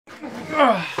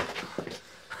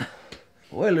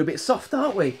We're a little bit soft,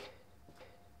 aren't we?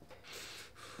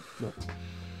 Look,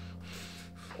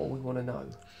 all we want to know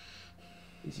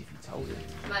is if you told him.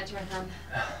 My turn, hon.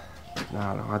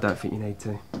 No, I don't think you need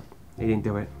to. He didn't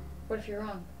do it. What if you're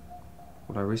wrong?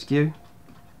 Would I risk you?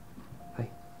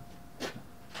 Hey,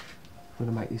 I'm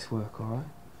gonna make this work, alright?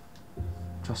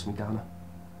 Trust me, Dana.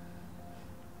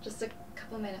 Just a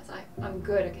couple of minutes. I'm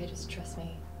good, okay? Just trust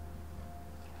me.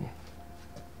 Yeah.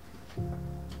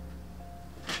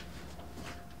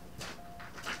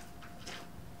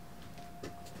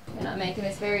 You're not making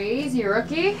this very easy,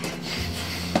 rookie.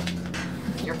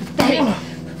 You're pathetic.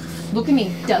 Look at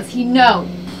me. Does he know?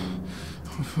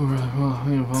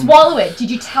 Swallow it.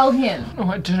 Did you tell him? No,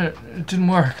 I didn't. It didn't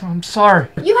work. I'm sorry.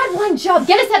 You had one job.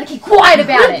 Get us out and keep quiet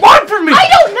about it. What do you want from me? I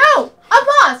don't know. I'm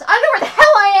lost. I don't know where the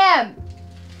hell I am.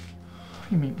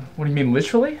 What do you mean,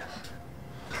 literally?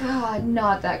 God,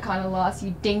 not that kind of loss,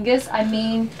 you dingus. I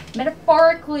mean,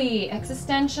 metaphorically,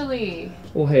 existentially.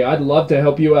 Well, hey, I'd love to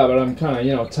help you out, but I'm kind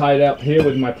of, tied up here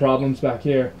with my problems back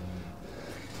here.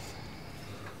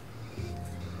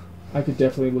 I could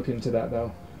definitely look into that,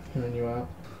 though, hearing you out.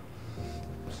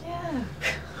 Yeah.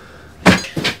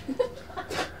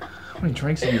 How many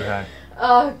drinks have you had?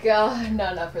 Oh, God,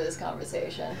 not enough for this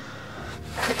conversation.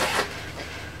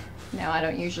 No, I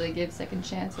don't usually give second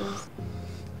chances.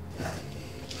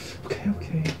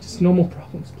 Okay. Just no more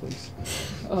problems, please.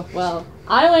 Oh, well,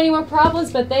 I don't want any more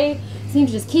problems, but they seem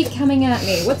to just keep coming at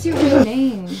me. What's your real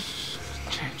name?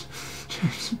 James.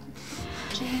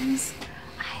 James,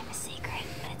 I have a secret,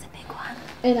 but it's a big one.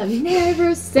 And I've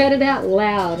never said it out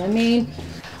loud. I mean,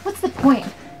 what's the point?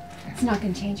 It's not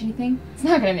gonna change anything. It's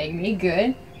not gonna make me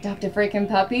good. Adopt a freaking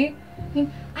puppy. I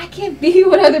mean, I can't be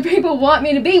what other people want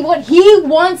me to be. What he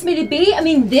wants me to be. I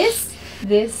mean, this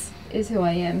is who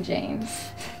I am, James.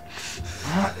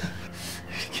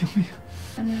 Kill me.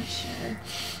 I'm not sure.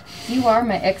 You are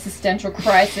my existential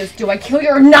crisis. Do I kill you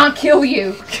or not kill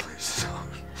you?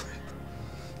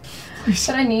 Please.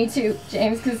 But I need to,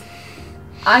 James, because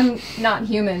I'm not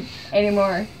human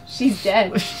anymore. She's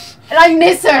dead. And I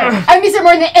miss her. I miss her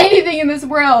more than anything in this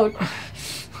world.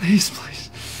 Please.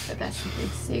 But that's the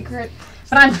big secret.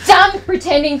 But I'm done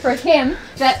pretending for him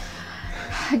that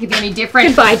I could be any different.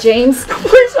 Goodbye, James.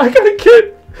 Please, I got a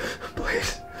kid.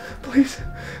 Please.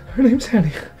 Her name's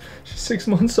Annie. She's 6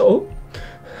 months old.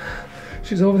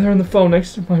 She's over there on the phone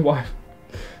next to my wife.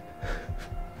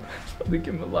 I'll give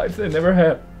them a life they never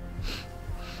had.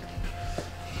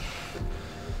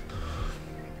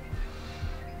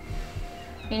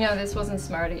 You know, this wasn't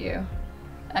smart of you.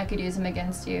 I could use him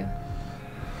against you.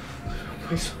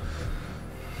 Please.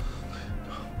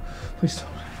 Please don't.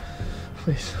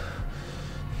 Please.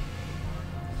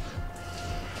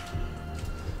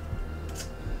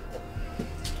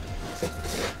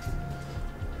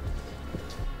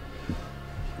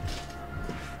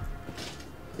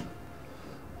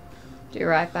 Do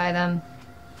right by them.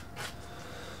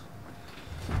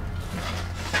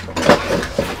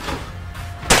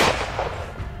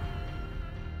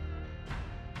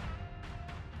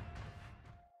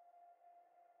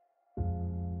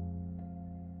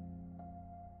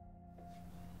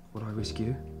 Would I risk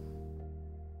you?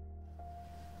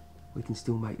 We can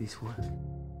still make this work.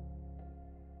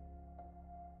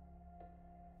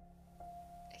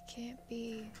 I can't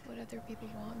be what other people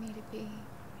want me to be.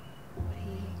 What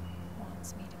he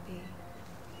wants me to be.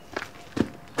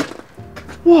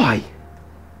 Why?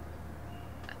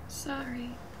 I'm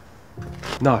sorry.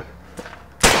 No.